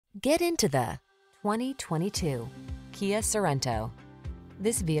Get into the 2022 Kia Sorento.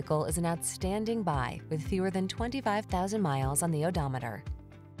 This vehicle is an outstanding buy with fewer than 25,000 miles on the odometer.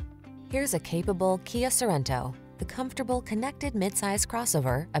 Here's a capable Kia Sorento, the comfortable, connected midsize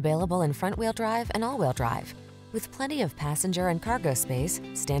crossover available in front-wheel drive and all-wheel drive. With plenty of passenger and cargo space,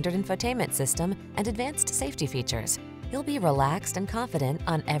 standard infotainment system, and advanced safety features, you'll be relaxed and confident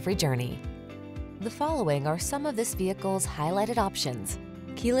on every journey. The following are some of this vehicle's highlighted options: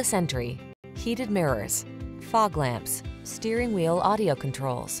 keyless entry, heated mirrors, fog lamps, steering wheel audio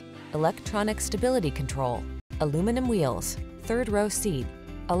controls, electronic stability control, aluminum wheels, third row seat,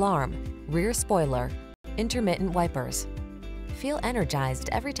 alarm, rear spoiler, intermittent wipers. Feel energized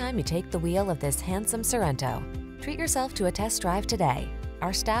every time you take the wheel of this handsome Sorento. Treat yourself to a test drive today.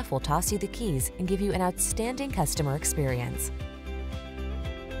 Our staff will toss you the keys and give you an outstanding customer experience.